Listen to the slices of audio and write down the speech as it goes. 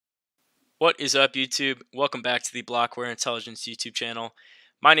What is up, YouTube? Welcome back to the Blockware Intelligence YouTube channel.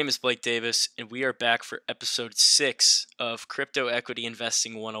 My name is Blake Davis, and we are back for episode 6 of Crypto Equity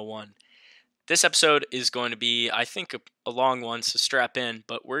Investing 101. This episode is going to be, I think, a long one, so strap in,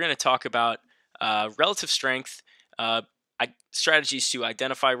 but we're going to talk about relative strength, uh, strategies to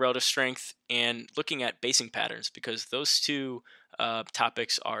identify relative strength, and looking at basing patterns, because those two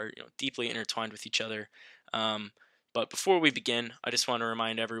topics are deeply intertwined with each other. Um, but before we begin, I just want to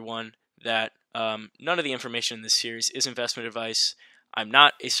remind everyone that none of the information in this series is investment advice. I'm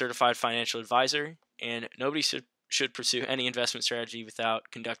not a certified financial advisor, and nobody should pursue any investment strategy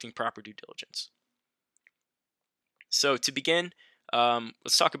without conducting proper due diligence. So to begin,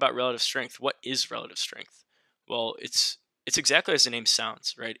 let's talk about relative strength. What is relative strength? Well, it's exactly as the name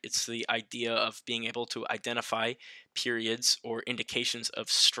sounds, right? It's the idea of being able to identify periods or indications of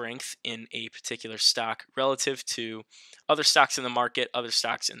strength in a particular stock relative to other stocks in the market, other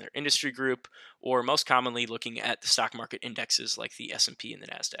stocks in their industry group, or most commonly looking at the stock market indexes like the S&P and the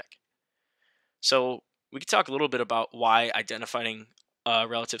Nasdaq. So we could talk a little bit about why identifying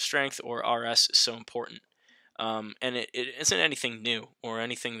relative strength or RS is so important. And it isn't anything new or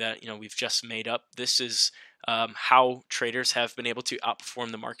anything that we've just made up. This is how traders have been able to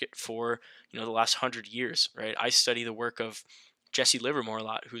outperform the market for the last 100 years. Right? I study the work of Jesse Livermore a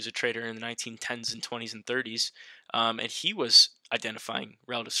lot, who's a trader in the 1910s and 20s and 30s, and he was identifying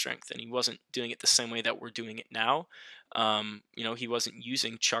relative strength, and he wasn't doing it the same way that we're doing it now. He wasn't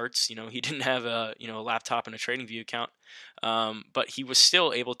using charts. He didn't have a laptop and a TradingView account, but he was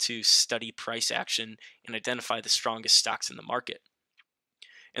still able to study price action and identify the strongest stocks in the market.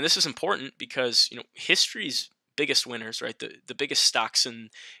 And this is important because history's biggest winners, right? The biggest stocks in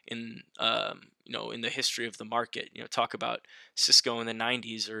the history of the market. Talk about Cisco in the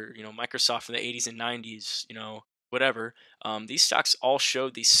 90s, or Microsoft in the 80s and 90s. Whatever. These stocks all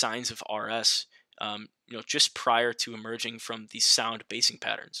showed these signs of RS. Just prior to emerging from these sound basing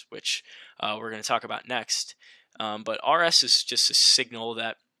patterns, which we're going to talk about next. But RS is just a signal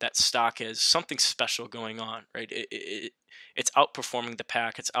that that stock has something special going on, right? It's outperforming the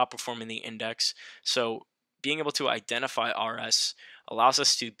pack, it's outperforming the index. So being able to identify RS allows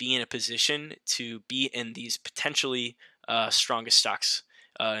us to be in a position to be in these potentially strongest stocks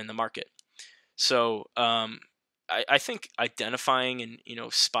in the market. So I think identifying and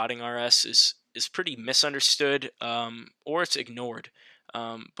spotting RS is pretty misunderstood, or it's ignored.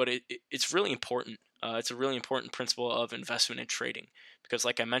 But it's really important. It's a really important principle of investment and trading, because,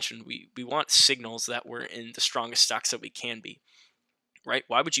 like I mentioned, we want signals that we're in the strongest stocks that we can be. Right?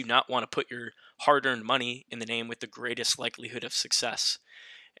 Why would you not want to put your hard-earned money in the name with the greatest likelihood of success?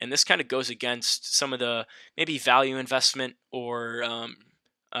 And this kind of goes against some of the maybe value investment or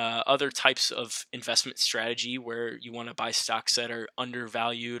other types of investment strategy where you want to buy stocks that are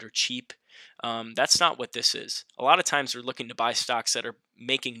undervalued or cheap. That's not what this is. A lot of times we're looking to buy stocks that are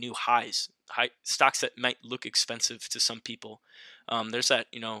making new highs, stocks that might look expensive to some people. There's that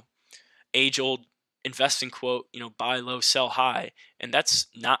age-old investing quote, buy low, sell high, and that's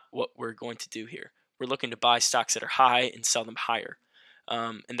not what we're going to do here. We're looking to buy stocks that are high and sell them higher,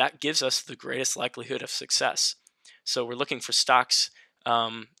 and that gives us the greatest likelihood of success. So we're looking for stocks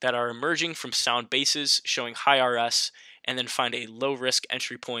that are emerging from sound bases, showing high RS, and then find a low risk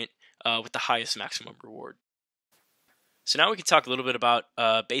entry point with the highest maximum reward. So now we can talk a little bit about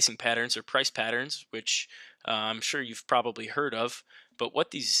basing patterns or price patterns, which I'm sure you've probably heard of. But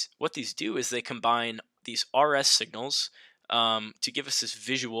what these do is they combine these RS signals to give us this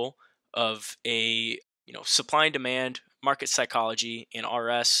visual of a supply and demand, market psychology, and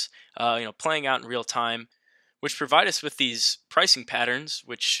RS playing out in real time, which provide us with these pricing patterns,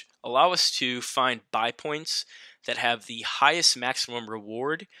 which allow us to find buy points that have the highest maximum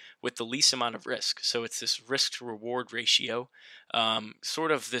reward with the least amount of risk. So it's this risk to reward ratio,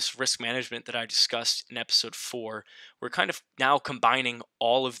 sort of this risk management that I discussed in episode 4. We're kind of now combining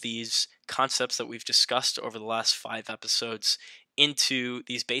all of these concepts that we've discussed over the last 5 episodes into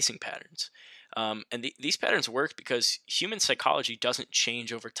these basing patterns. And these patterns work because human psychology doesn't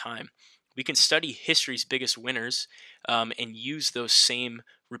change over time. We can study history's biggest winners and use those same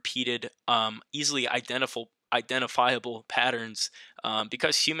repeated, easily identifiable patterns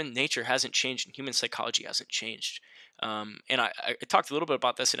because human nature hasn't changed and human psychology hasn't changed. And I talked a little bit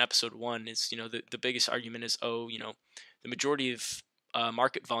about this in episode 1. Is the biggest argument is the majority of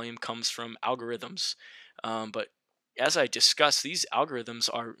market volume comes from algorithms, but as I discussed, these algorithms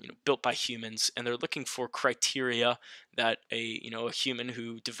are built by humans, and they're looking for criteria that a human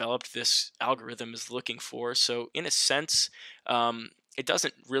who developed this algorithm is looking for. So in a sense, it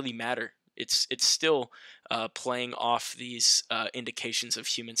doesn't really matter. It's still playing off these indications of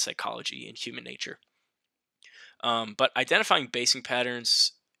human psychology and human nature. But identifying basing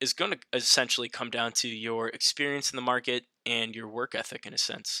patterns is going to essentially come down to your experience in the market and your work ethic in a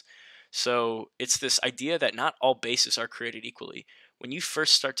sense. So it's this idea that not all bases are created equally. When you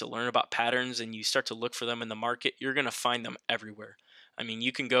first start to learn about patterns and you start to look for them in the market, you're going to find them everywhere. I mean,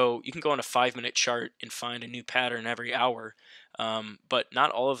 you can go on a 5 minute chart and find a new pattern every hour, but not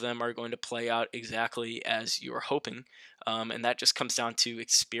all of them are going to play out exactly as you're hoping, and that just comes down to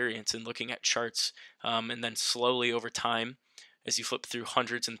experience and looking at charts, and then slowly over time, as you flip through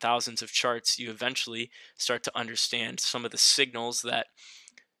hundreds and thousands of charts, you eventually start to understand some of the signals that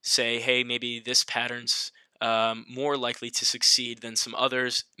say, hey, maybe this pattern's more likely to succeed than some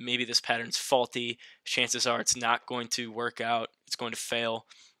others. Maybe this pattern's faulty. Chances are it's not going to work out, it's going to fail.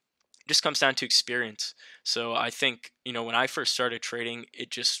 It just comes down to experience. So I think, when I first started trading, it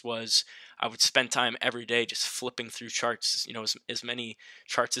just was, I would spend time every day just flipping through charts, as many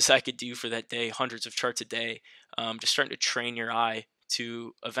charts as I could do for that day, hundreds of charts a day, just starting to train your eye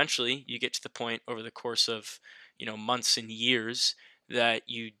to eventually you get to the point over the course of, months and years, that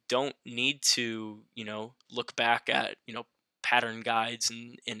you don't need to, look back at, pattern guides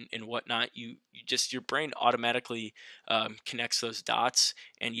and whatnot. You just, your brain automatically connects those dots,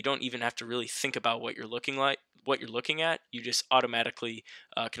 and you don't even have to really think about what you're looking at. You just automatically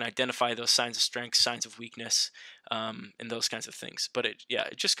can identify those signs of strength, signs of weakness, and those kinds of things. But it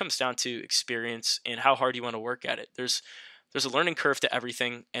just comes down to experience and how hard you want to work at it. There's a learning curve to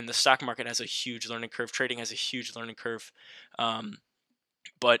everything, and the stock market has a huge learning curve. Trading has a huge learning curve. Um,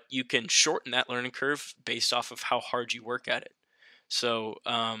 but you can shorten that learning curve based off of how hard you work at it. So,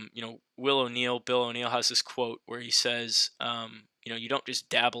 Bill O'Neill has this quote where he says, you don't just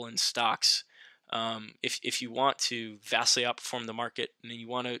dabble in stocks. If you want to vastly outperform the market, and if you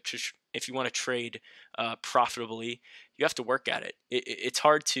want to trade profitably, you have to work at it. It's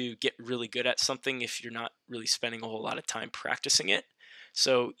hard to get really good at something if you're not really spending a whole lot of time practicing it.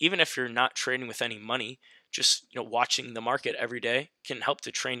 So even if you're not trading with any money, just watching the market every day can help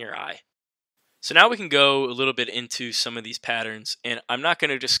to train your eye. So now we can go a little bit into some of these patterns, and I'm not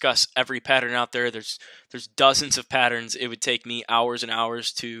going to discuss every pattern out there. There's dozens of patterns. It would take me hours and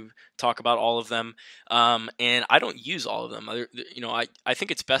hours to talk about all of them, and I don't use all of them. I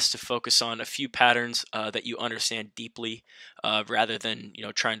think it's best to focus on a few patterns that you understand deeply, rather than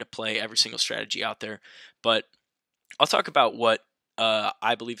trying to play every single strategy out there. But I'll talk about what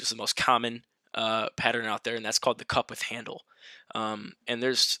I believe is the most common pattern out there, and that's called the cup with handle. And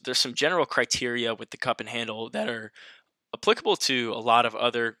there's some general criteria with the cup and handle that are applicable to a lot of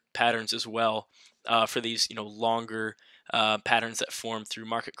other patterns as well, for these longer patterns that form through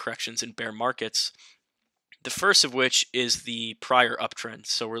market corrections and bear markets. The first of which is the prior uptrend.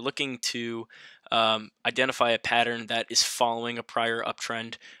 So we're looking to identify a pattern that is following a prior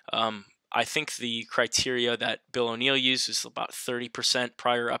uptrend. I think the criteria that Bill O'Neill used is about 30%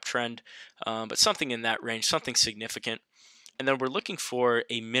 prior uptrend, but something in that range, something significant. And then we're looking for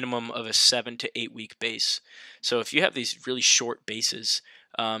a minimum of a 7 to 8 week base. So if you have these really short bases,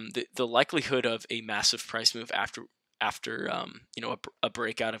 the likelihood of a massive price move after a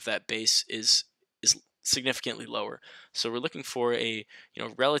breakout of that base is significantly lower. So we're looking for a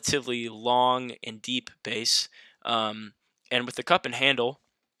relatively long and deep base, and with the cup and handle,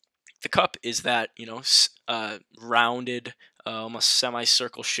 the cup is that rounded, almost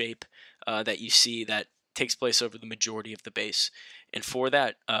semicircle shape that you see that takes place over the majority of the base. And for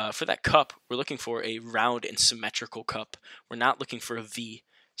that cup, we're looking for a round and symmetrical cup. We're not looking for a V.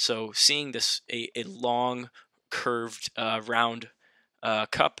 So seeing this a long curved round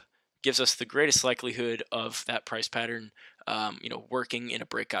cup gives us the greatest likelihood of that price pattern working in a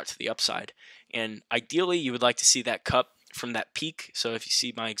breakout to the upside. And ideally, you would like to see that cup from that peak. So if you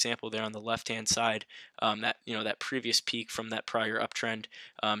see my example there on the left hand side, that previous peak from that prior uptrend,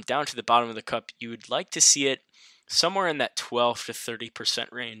 down to the bottom of the cup, you would like to see it somewhere in that 12 to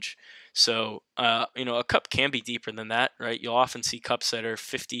 30% range. So a cup can be deeper than that, right? You'll often see cups that are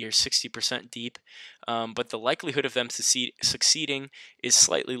 50 or 60% deep, but the likelihood of them succeeding is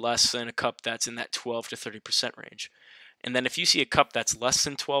slightly less than a cup that's in that 12 to 30% range. And then if you see a cup that's less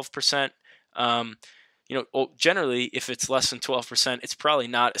than 12%, generally, if it's less than 12%, it's probably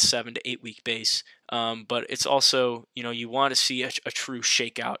not a 7 to 8 week base. But it's also, you want to see a true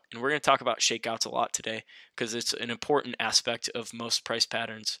shakeout. And we're going to talk about shakeouts a lot today because it's an important aspect of most price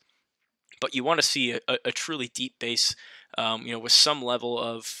patterns. But you want to see a truly deep base, with some level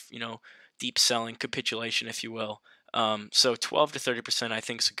of, deep selling capitulation, if you will. So 12 to 30%, I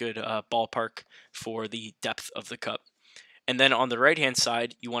think, is a good ballpark for the depth of the cup. And then on the right hand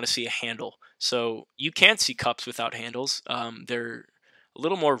side, you want to see a handle. So you can see cups without handles. They're a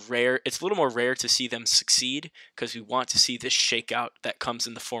little more rare. It's a little more rare to see them succeed because we want to see this shakeout that comes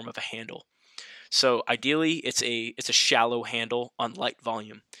in the form of a handle. So ideally, it's a shallow handle on light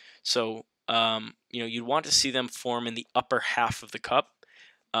volume. So you'd want to see them form in the upper half of the cup.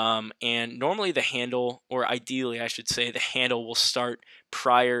 And normally the handle, or ideally I should say, the handle will start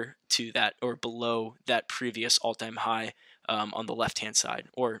prior to that or below that previous all-time high on the left-hand side,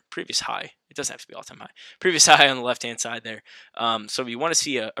 or previous high. It doesn't have to be all-time high. Previous high on the left-hand side there. So you want to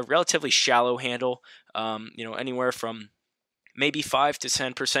see a relatively shallow handle, anywhere from maybe 5 to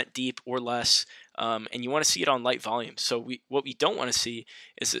 10% deep or less, and you want to see it on light volume. So what we don't want to see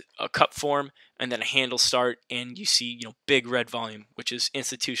is a cup form and then a handle start, and you see big red volume, which is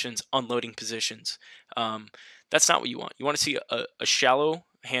institutions unloading positions. That's not what you want. You want to see a shallow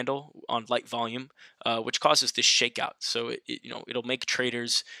handle on light volume, which causes this shakeout. So it'll make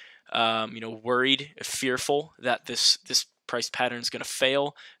traders worried, fearful that this price pattern is going to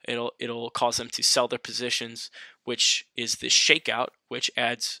fail. It'll cause them to sell their positions, which is this shakeout, which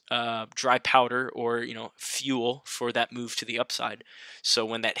adds dry powder or fuel for that move to the upside. So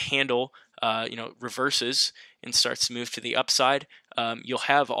when that handle reverses and starts to move to the upside, you'll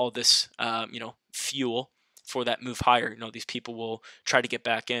have all this fuel for that move higher. These people will try to get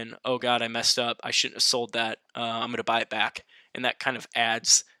back in. Oh God, I messed up. I shouldn't have sold that. I'm going to buy it back, and that kind of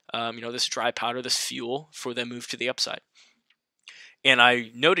adds this dry powder, this fuel for the move to the upside. And I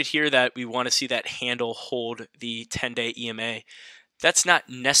noted here that we want to see that handle hold the 10-day EMA. That's not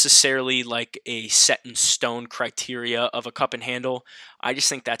necessarily like a set in stone criteria of a cup and handle. I just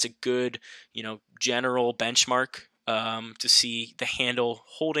think that's a good, general benchmark to see the handle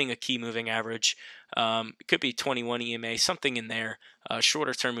holding a key moving average. It could be 21 EMA, something in there,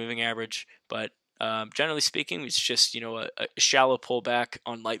 shorter term moving average, but generally speaking, it's just a shallow pullback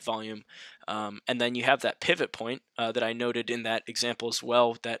on light volume, and then you have that pivot point that I noted in that example as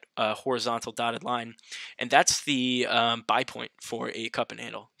well, that horizontal dotted line, and that's the buy point for a cup and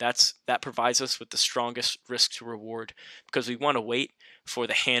handle. That provides us with the strongest risk to reward, because we want to wait for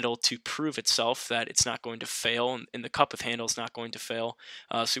the handle to prove itself that it's not going to fail, and the cup of handle is not going to fail.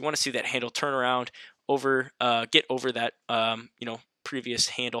 So we want to see that handle turn around, get over that previous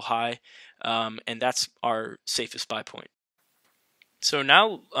handle high, and that's our safest buy point. So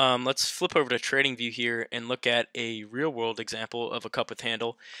now let's flip over to TradingView here and look at a real-world example of a cup with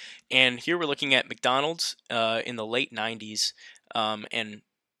handle. And here we're looking at McDonald's in the late 90s, and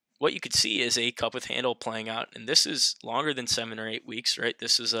what you could see is a cup with handle playing out, and this is longer than 7 or 8 weeks, right?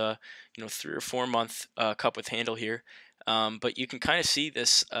 This is a 3 or 4 month cup with handle here. But you can kind of see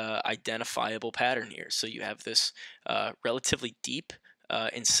this identifiable pattern here. So you have this relatively deep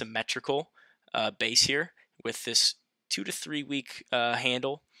and symmetrical base here with this 2 to 3 week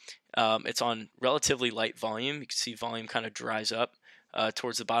handle. It's on relatively light volume. You can see volume kind of dries up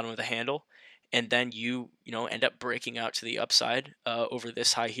towards the bottom of the handle, and then you end up breaking out to the upside over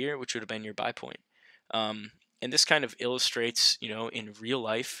this high here, which would have been your buy point. And this kind of illustrates, in real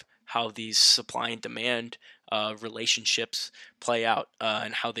life, how these supply and demand relationships play out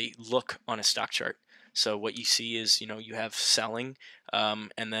and how they look on a stock chart. So what you see is, you have selling,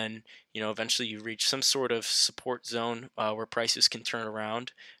 and then, eventually you reach some sort of support zone where prices can turn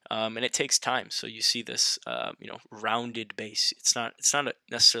around, and it takes time. So you see this, rounded base. It's not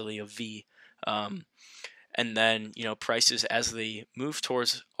necessarily a V. And then, prices, as they move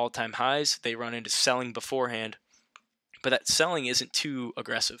towards all-time highs, they run into selling beforehand, but that selling isn't too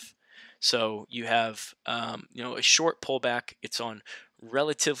aggressive. So you have, a short pullback. It's on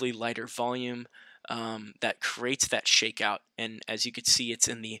relatively lighter volume. That creates that shakeout, and as you can see, it's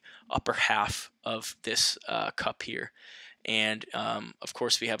in the upper half of this cup here. And of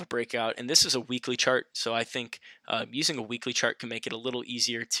course, we have a breakout, and this is a weekly chart, so I think using a weekly chart can make it a little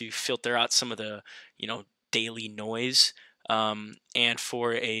easier to filter out some of the daily noise. And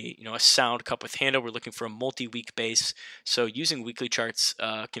for a sound cup with handle, we're looking for a multi-week base, so using weekly charts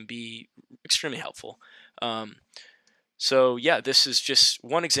can be extremely helpful. So yeah, this is just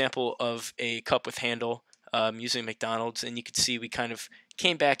one example of a cup with handle using McDonald's, and you can see we kind of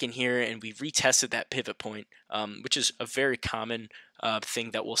came back in here and we retested that pivot point, which is a very common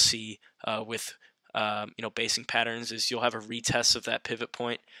thing that we'll see with basing patterns. Is you'll have a retest of that pivot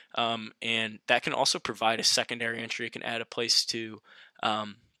point, and that can also provide a secondary entry. It can add a place to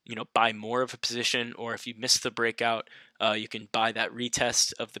buy more of a position, or if you miss the breakout, you can buy that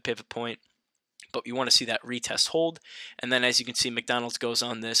retest of the pivot point. But you want to see that retest hold, and then as you can see, McDonald's goes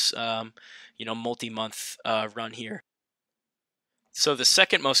on this multi-month run here. So the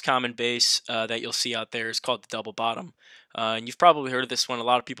second most common base that you'll see out there is called the double bottom, and you've probably heard of this one. A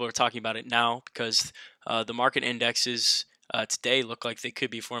lot of people are talking about it now because the market indexes today look like they could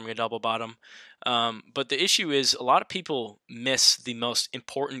be forming a double bottom. But the issue is a lot of people miss the most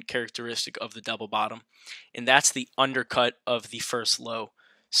important characteristic of the double bottom, and that's the undercut of the first low.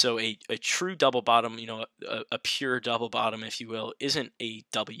 So a true double bottom, a pure double bottom, if you will, isn't a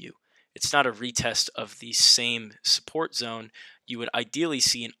W. It's not a retest of the same support zone. You would ideally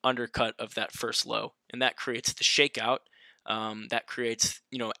see an undercut of that first low, and that creates the shakeout. That creates,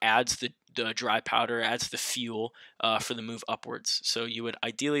 adds the dry powder, adds the fuel for the move upwards. So you would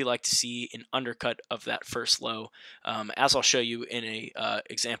ideally like to see an undercut of that first low, as I'll show you in a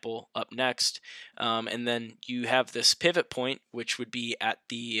example up next. And then you have this pivot point, which would be at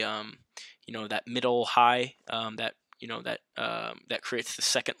the that middle high, that creates the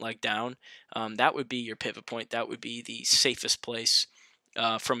second leg down. That would be your pivot point. That would be the safest place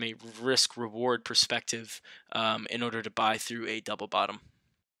from a risk reward perspective in order to buy through a double bottom.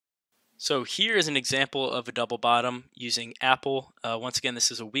 So here is an example of a double bottom using Apple. Once again, this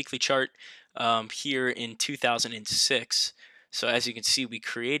is a weekly chart here in 2006. So as you can see, we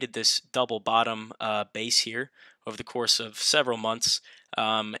created this double bottom base here over the course of several months.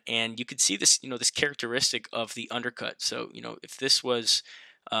 And you can see this, this characteristic of the undercut. So, if this was,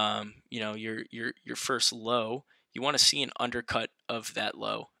 your first low, you want to see an undercut of that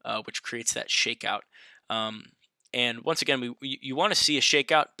low, which creates that shakeout. And once again, you want to see a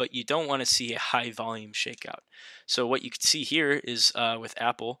shakeout, but you don't want to see a high volume shakeout. So what you can see here is with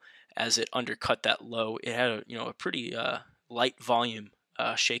Apple, as it undercut that low, it had a pretty light volume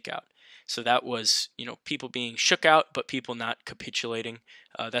shakeout. So that was people being shook out, but people not capitulating.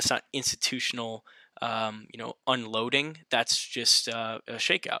 That's not institutional unloading. That's just a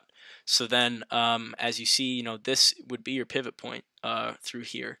shakeout. So then, as you see, this would be your pivot point through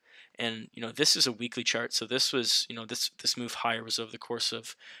here. And this is a weekly chart, so this was this move higher was over the course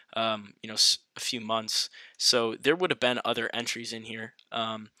of a few months. So there would have been other entries in here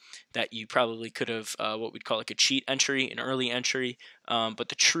that you probably could have what we'd call like a cheat entry, an early entry. But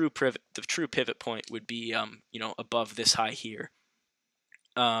the true pivot point would be above this high here.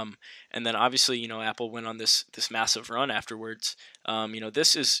 And then obviously, Apple went on this massive run afterwards.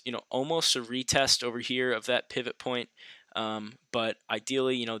 This is almost a retest over here of that pivot point. But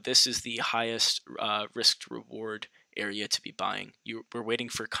ideally, this is the highest risk to reward area to be buying. We're waiting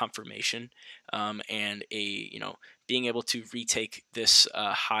for confirmation, and being able to retake this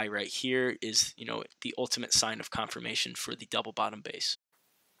high right here is the ultimate sign of confirmation for the double bottom base.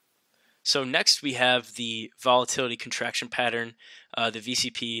 So next we have the volatility contraction pattern, the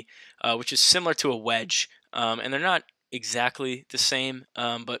VCP, which is similar to a wedge, and they're not exactly the same,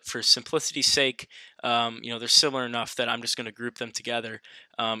 but for simplicity's sake, they're similar enough that I'm just going to group them together.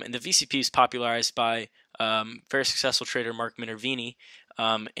 And the VCP is popularized by very successful trader Mark Minervini,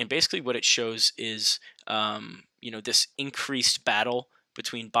 and basically what it shows is this increased battle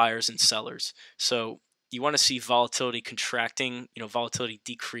between buyers and sellers. So you want to see volatility contracting, volatility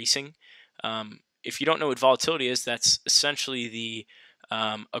decreasing. If you don't know what volatility is, that's essentially the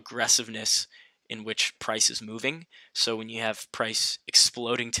aggressiveness in which price is moving. So when you have price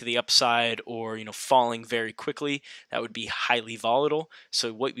exploding to the upside or falling very quickly, that would be highly volatile.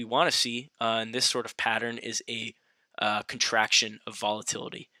 So what we want to see in this sort of pattern is a contraction of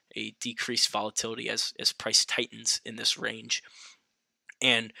volatility, a decreased volatility as price tightens in this range.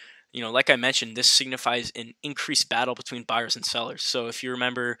 And like I mentioned, this signifies an increased battle between buyers and sellers. So if you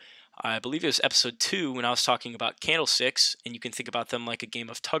remember, I believe it was episode 2 when I was talking about candlesticks, and you can think about them like a game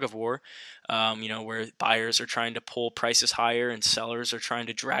of tug of war, where buyers are trying to pull prices higher and sellers are trying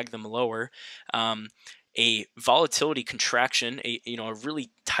to drag them lower. A volatility contraction, a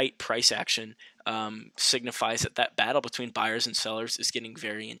really tight price action, signifies that battle between buyers and sellers is getting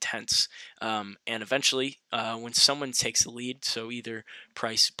very intense. And eventually, when someone takes the lead, so either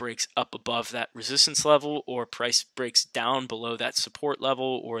price breaks up above that resistance level or price breaks down below that support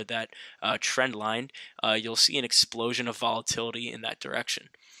level or that trend line, you'll see an explosion of volatility in that direction.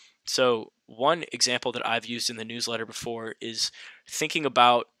 So one example that I've used in the newsletter before is thinking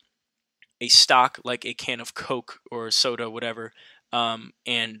about a stock like a can of Coke or soda, whatever,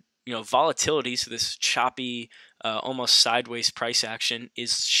 and volatility, so this choppy, almost sideways price action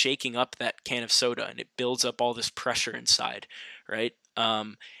is shaking up that can of soda, and it builds up all this pressure inside, right?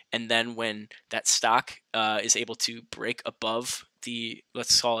 Um, and then when that stock is able to break above the,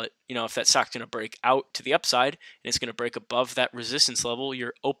 let's call it, if that stock's going to break out to the upside and it's going to break above that resistance level,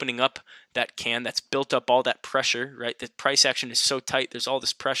 you're opening up that can that's built up all that pressure, right? The price action is so tight, there's all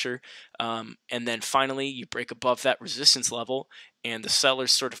this pressure. And then finally, you break above that resistance level, and the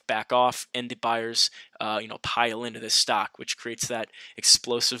sellers sort of back off, and the buyers, pile into this stock, which creates that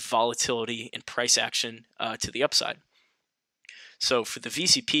explosive volatility and price action to the upside. So for the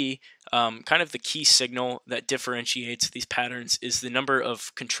VCP, kind of the key signal that differentiates these patterns is the number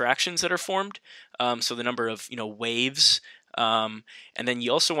of contractions that are formed. So the number of waves, and then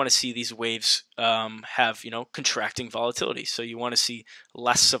you also want to see these waves have contracting volatility. So you want to see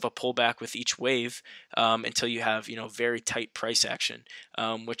less of a pullback with each wave until you have very tight price action,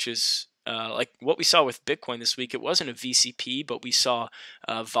 which is like what we saw with Bitcoin this week. It wasn't a VCP, but we saw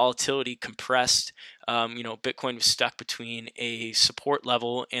volatility compressed. Bitcoin was stuck between a support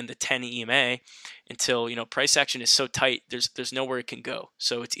level and the 10 EMA until price action is so tight. There's nowhere it can go.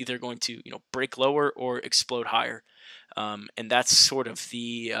 So it's either going to break lower or explode higher, and that's sort of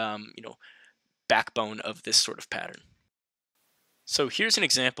the backbone of this sort of pattern. So here's an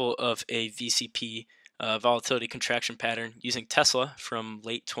example of a VCP volatility contraction pattern using Tesla from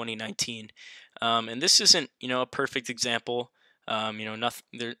late 2019. And this isn't, a perfect example. Nothing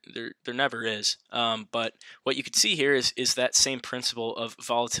there never is. But what you can see here is that same principle of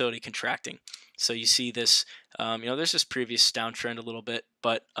volatility contracting. So you see this, there's this previous downtrend a little bit,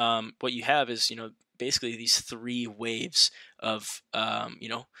 but what you have is, basically these three waves of,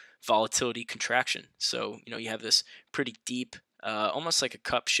 volatility contraction. So, you have this pretty deep, almost like a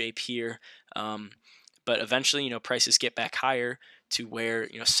cup shape here. But eventually, prices get back higher to where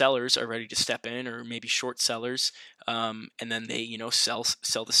sellers are ready to step in, or maybe short sellers, and then they sell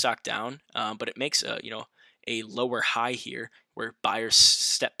the stock down. But it makes a lower high here where buyers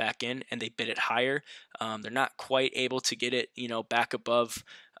step back in and they bid it higher. They're not quite able to get it back above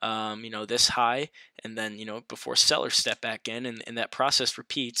this high, and then before sellers step back in, and that process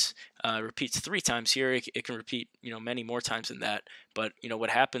repeats three times here. It can repeat many more times than that, but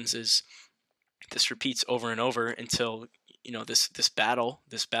what happens is this repeats over and over until this battle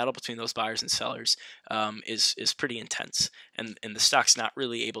between those buyers and sellers is pretty intense, and the stock's not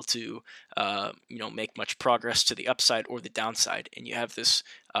really able to make much progress to the upside or the downside, and you have this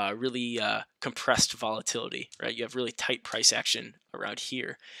really compressed volatility, right? You have really tight price action around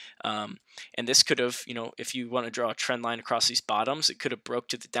here, and this could have, if you want to draw a trend line across these bottoms, it could have broke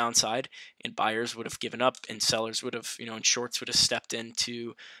to the downside, and buyers would have given up, and sellers would have, and shorts would have stepped in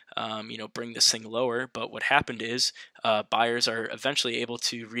to bring this thing lower. But what happened is buyers are eventually able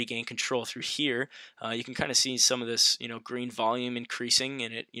to regain control through here. You can kind of see some of this, green volume increasing,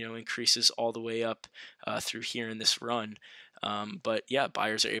 and it, increases all the way up through here in this run. But yeah,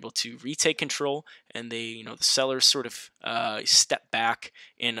 buyers are able to retake control, and they, the sellers sort of step back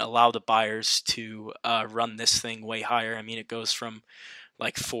and allow the buyers to run this thing way higher. I mean, it goes from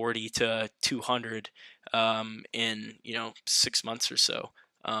like 40 to 200 in 6 months or so.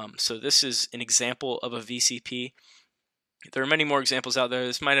 So this is an example of a VCP. There are many more examples out there.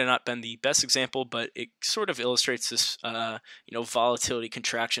 This might have not been the best example, but it sort of illustrates this, volatility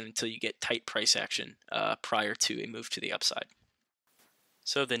contraction until you get tight price action prior to a move to the upside.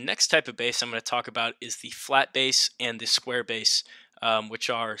 So the next type of base I'm going to talk about is the flat base and the square base,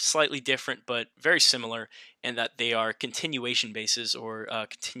 which are slightly different but very similar in that they are continuation bases, or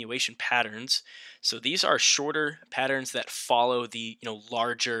continuation patterns. So these are shorter patterns that follow the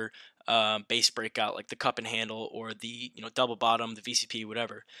larger base breakout, like the cup and handle or the double bottom, the VCP,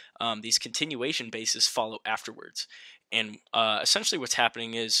 whatever. These continuation bases follow afterwards, and essentially what's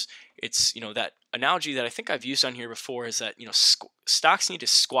happening is it's that analogy that I think I've used on here before is that stocks need to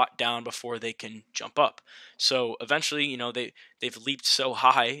squat down before they can jump up. So eventually, they've leaped so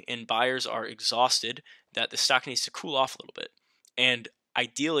high and buyers are exhausted that the stock needs to cool off a little bit. And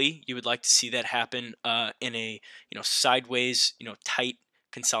ideally, you would like to see that happen in a sideways tight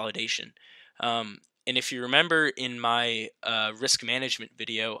consolidation. And if you remember in my risk management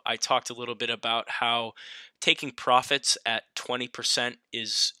video, I talked a little bit about how taking profits at 20%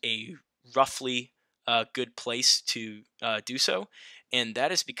 is a roughly good place to do so. And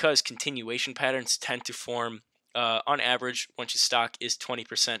that is because continuation patterns tend to form, on average, once your stock is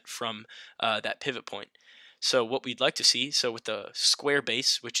 20% from that pivot point. So what we'd like to see, so with the square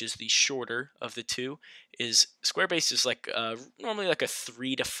base, which is the shorter of the two, is square base is like normally like a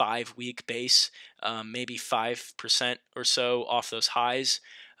 3 to 5 week base, maybe 5% or so off those highs.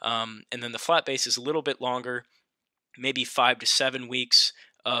 And then the flat base is a little bit longer, maybe 5 to 7 weeks,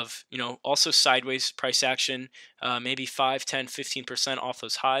 of, also sideways price action, maybe 5, 10, 15% off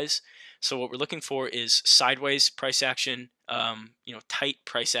those highs. So what we're looking for is sideways price action, tight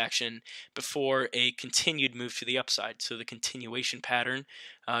price action before a continued move to the upside. So the continuation pattern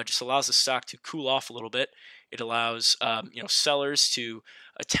just allows the stock to cool off a little bit. It allows sellers to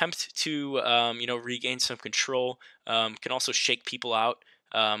attempt to regain some control. Can also shake people out.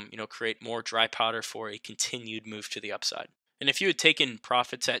 Create more dry powder for a continued move to the upside. And if you had taken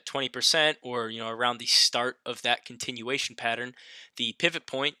profits at 20% or around the start of that continuation pattern, the pivot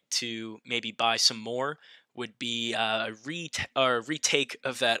point to maybe buy some more would be a retake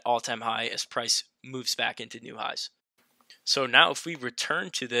of that all-time high as price moves back into new highs. So now if we return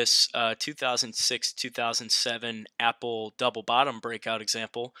to this 2006-2007 Apple double bottom breakout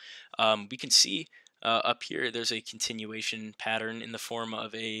example, we can see up here there's a continuation pattern in the form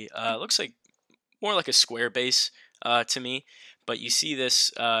of a looks like more like a square base to me. But you see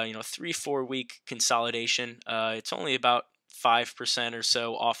this 3-4 week consolidation. It's only about 5% or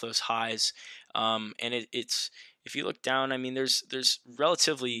so off those highs, and it's if you look down, I mean there's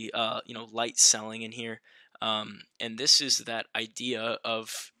relatively light selling in here. And this is that idea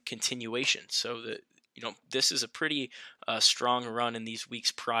of continuation. So that this is a pretty strong run in these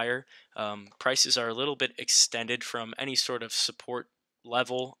weeks prior. Prices are a little bit extended from any sort of support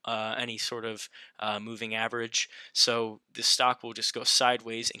level, any sort of moving average. So the stock will just go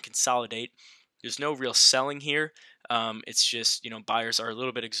sideways and consolidate. There's no real selling here. It's just buyers are a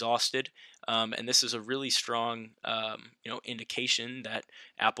little bit exhausted, and this is a really strong indication that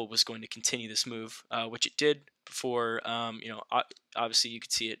Apple was going to continue this move, which it did before. Obviously you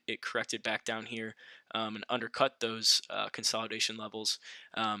could see it corrected back down here and undercut those consolidation levels,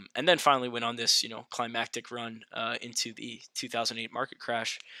 and then finally went on this climactic run into the 2008 market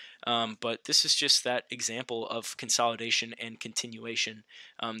crash. But this is just that example of consolidation and continuation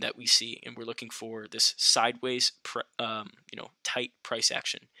that we see, and we're looking for this sideways, tight price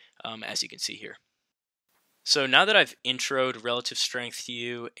action, as you can see here. So now that I've introed relative strength to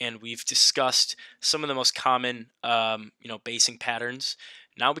you, and we've discussed some of the most common, basing patterns,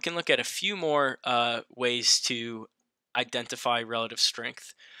 now we can look at a few more ways to identify relative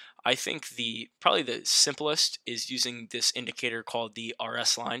strength. I think probably the simplest is using this indicator called the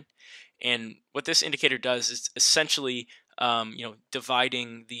RS line. And what this indicator does is essentially,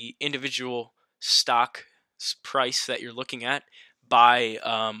 dividing the individual stock price that you're looking at by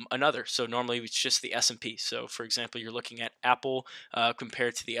another. So normally it's just the S&P. So for example, you're looking at Apple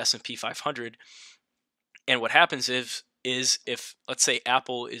compared to the S&P 500. And what happens is if let's say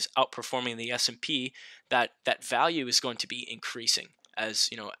Apple is outperforming the S&P, that value is going to be increasing. As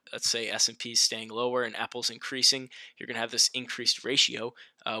let's say S&P is staying lower and Apple's increasing, you're going to have this increased ratio,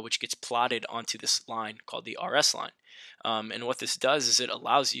 which gets plotted onto this line called the RS line. And what this does is it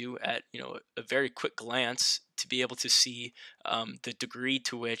allows you at a very quick glance to be able to see the degree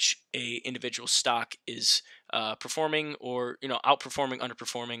to which a individual stock is performing or outperforming,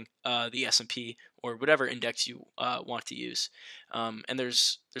 underperforming the S&P or whatever index you want to use. And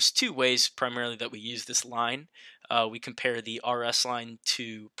there's two ways primarily that we use this line. We compare the RS line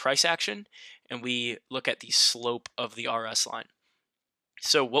to price action, and we look at the slope of the RS line.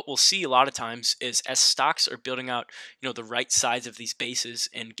 So what we'll see a lot of times is as stocks are building out, the right sides of these bases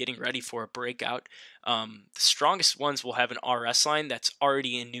and getting ready for a breakout, the strongest ones will have an RS line that's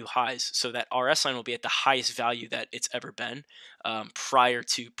already in new highs. So that RS line will be at the highest value that it's ever been prior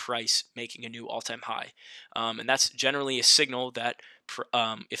to price making a new all-time high. And that's generally a signal that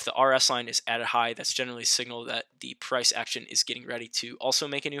if the RS line is at a high, that's generally a signal that the price action is getting ready to also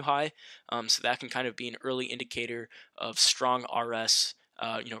make a new high. So that can kind of be an early indicator of strong RS.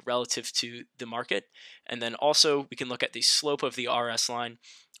 Relative to the market. And then also we can look at the slope of the RS line,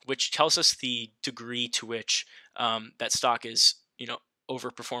 which tells us the degree to which that stock is,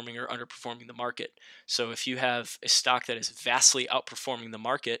 overperforming or underperforming the market. So if you have a stock that is vastly outperforming the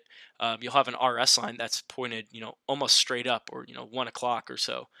market, you'll have an RS line that's pointed, almost straight up or, 1 o'clock or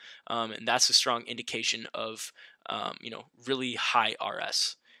so. And that's a strong indication of, really high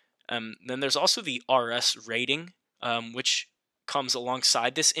RS. Then there's also the RS rating, which comes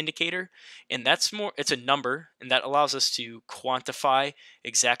alongside this indicator, and it's a number, and that allows us to quantify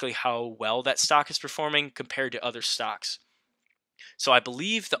exactly how well that stock is performing compared to other stocks. So I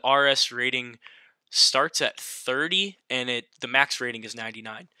believe the RS rating starts at 30 and the max rating is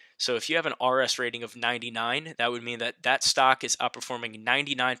 99. So if you have an RS rating of 99, that would mean that stock is outperforming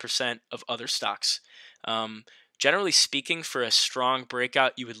 99% of other stocks. Generally speaking, for a strong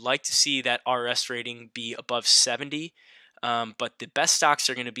breakout, you would like to see that RS rating be above 70. But the best stocks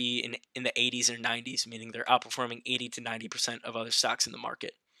are going to be in the 80s or 90s, meaning they're outperforming 80 to 90% of other stocks in the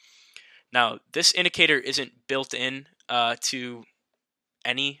market. Now, this indicator isn't built in to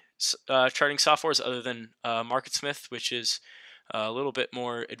any charting softwares other than MarketSmith, which is a little bit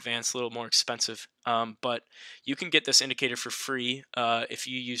more advanced, a little more expensive. But you can get this indicator for free if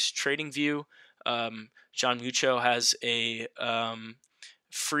you use TradingView. John Mucho has a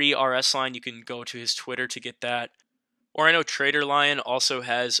free RS line. You can go to his Twitter to get that. Or I know TraderLion also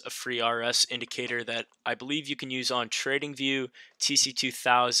has a free RS indicator that I believe you can use on TradingView,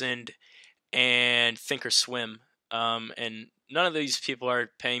 TC2000, and Thinkorswim. And none of these people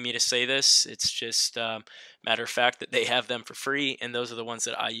are paying me to say this. It's just matter of fact that they have them for free, and those are the ones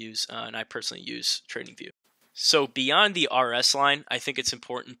that I use, and I personally use TradingView. So beyond the RS line, I think it's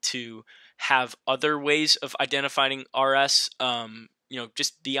important to have other ways of identifying RS.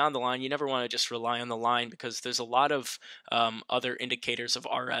 Just beyond the line, you never want to just rely on the line because there's a lot of other indicators of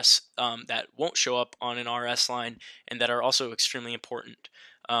RS that won't show up on an RS line and that are also extremely important.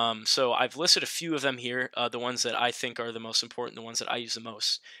 So I've listed a few of them here, the ones that I think are the most important, the ones that I use the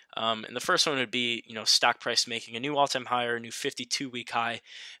most. And the first one would be, stock price making a new all-time high or a new 52-week high.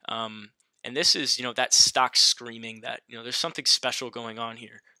 And this is, that stock screaming that, there's something special going on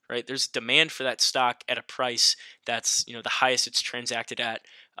here, right? There's demand for that stock at a price that's, the highest it's transacted at,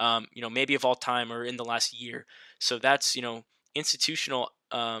 maybe of all time or in the last year. So that's, institutional,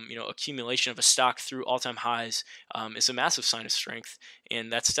 accumulation of a stock through all-time highs is a massive sign of strength.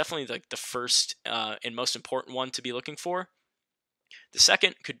 And that's definitely like the first and most important one to be looking for. The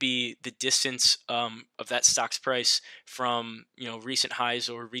second could be the distance of that stock's price from recent highs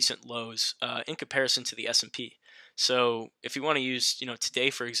or recent lows in comparison to the S&P. So if you want to use today,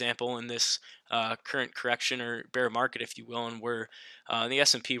 for example, in this current correction or bear market, if you will, and we're the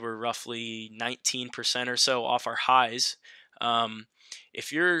S&P we're roughly 19% or so off our highs.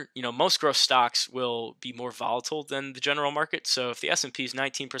 If you're, most growth stocks will be more volatile than the general market. So if the S&P is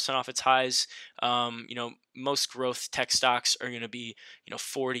 19% off its highs, most growth tech stocks are going to be,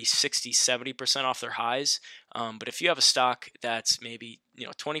 40, 60, 70% off their highs. But if you have a stock that's maybe,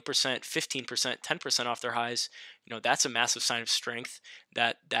 20%, 15%, 10% off their highs, that's a massive sign of strength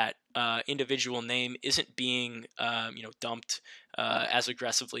that individual name isn't being, dumped as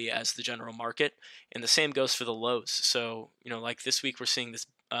aggressively as the general market. And the same goes for the lows. So, like this week, we've seen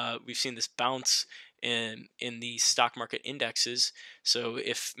this bounce in the stock market indexes. So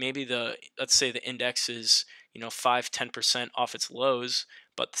if maybe let's say the index is 5-10% off its lows,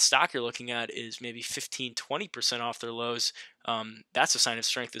 but the stock you're looking at is maybe 15-20% off their lows, that's a sign of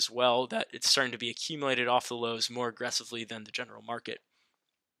strength as well, that it's starting to be accumulated off the lows more aggressively than the general market.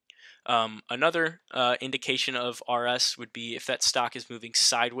 Another indication of RS would be if that stock is moving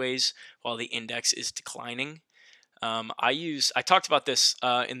sideways while the index is declining. I talked about this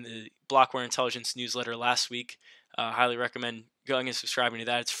in the Blockware Intelligence newsletter last week. Highly recommend going and subscribing to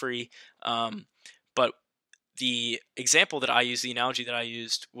that. It's free. But the example that I used, the analogy that I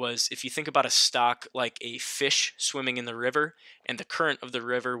used, was if you think about a stock like a fish swimming in the river, and the current of the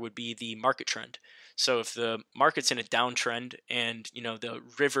river would be the market trend. So if the market's in a downtrend and the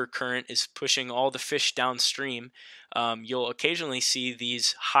river current is pushing all the fish downstream, you'll occasionally see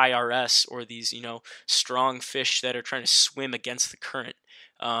these high RS or these strong fish that are trying to swim against the current.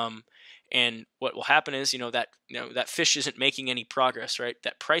 And what will happen is, that fish isn't making any progress, right?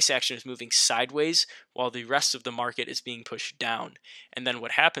 That price action is moving sideways while the rest of the market is being pushed down. And then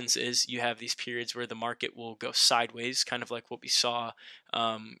what happens is you have these periods where the market will go sideways, kind of like what we saw,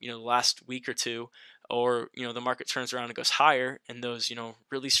 last week or two, or, the market turns around and goes higher, and those,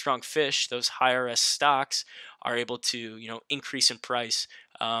 really strong fish, those high RS stocks are able to, increase in price,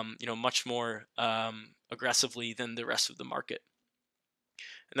 much more aggressively than the rest of the market.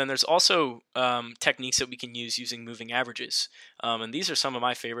 And then there's also techniques that we can use using moving averages. And these are some of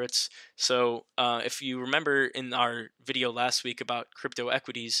my favorites. So if you remember in our video last week about crypto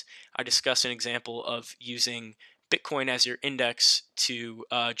equities, I discussed an example of using Bitcoin as your index to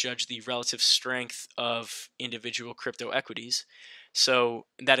judge the relative strength of individual crypto equities. So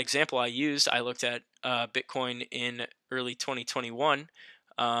in that example I used, I looked at Bitcoin in early 2021,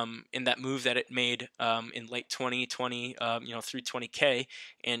 in that move that it made in late 2020, through 20K.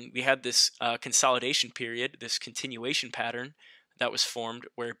 And we had this consolidation period, this continuation pattern that was formed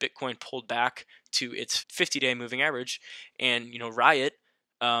where Bitcoin pulled back to its 50-day moving average. And, Riot,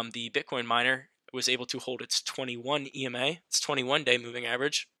 the Bitcoin miner, was able to hold its 21 EMA, its 21-day moving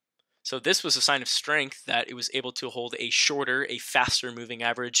average. So this was a sign of strength that it was able to hold a shorter, a faster moving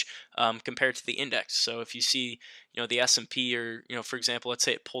average compared to the index. So if you see, the S&P, or for example, let's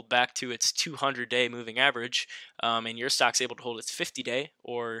say it pulled back to its 200-day moving average, and your stock's able to hold its 50-day,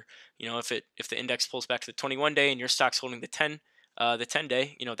 or if the index pulls back to the 21-day and your stock's holding the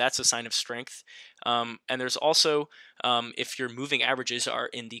 10-day, that's a sign of strength. And there's also if your moving averages are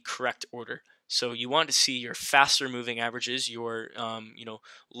in the correct order. So you want to see your faster moving averages, your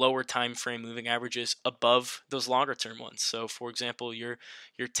lower time frame moving averages above those longer term ones. So for example, your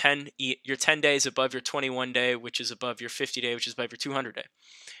 10 days above your 21 day, which is above your 50 day, which is above your 200 day.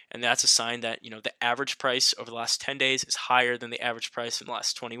 And that's a sign that the average price over the last 10 days is higher than the average price in the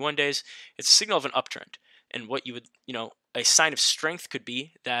last 21 days. It's a signal of an uptrend. And what you would, a sign of strength could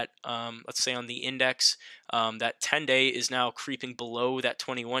be that, let's say on the index, that 10-day is now creeping below that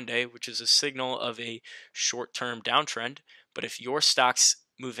 21-day, which is a signal of a short-term downtrend. But if your stock's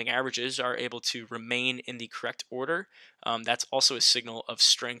moving averages are able to remain in the correct order, that's also a signal of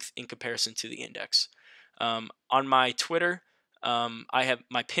strength in comparison to the index. On my Twitter, I have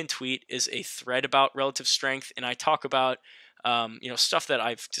my pin tweet is a thread about relative strength, and I talk about stuff that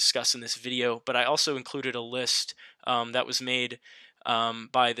I've discussed in this video, but I also included a list that was made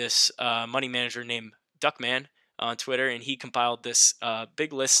by this money manager named Duckman on Twitter, and he compiled this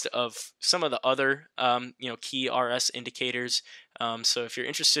big list of some of the other key RS indicators. So if you're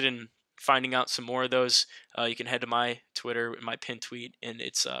interested in finding out some more of those, you can head to my Twitter, my pin tweet, and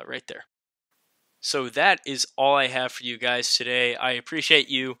it's right there. So that is all I have for you guys today. I appreciate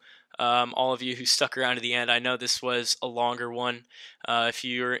you, all of you who stuck around to the end. I know this was a longer one. If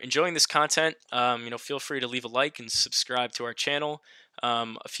you're enjoying this content, feel free to leave a like and subscribe to our channel.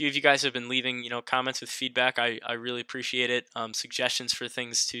 A few of you guys have been leaving, comments with feedback. I really appreciate it. Suggestions for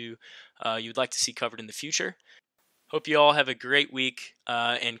things you'd like to see covered in the future. Hope you all have a great week,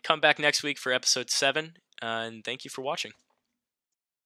 and come back next week for episode 7. And thank you for watching.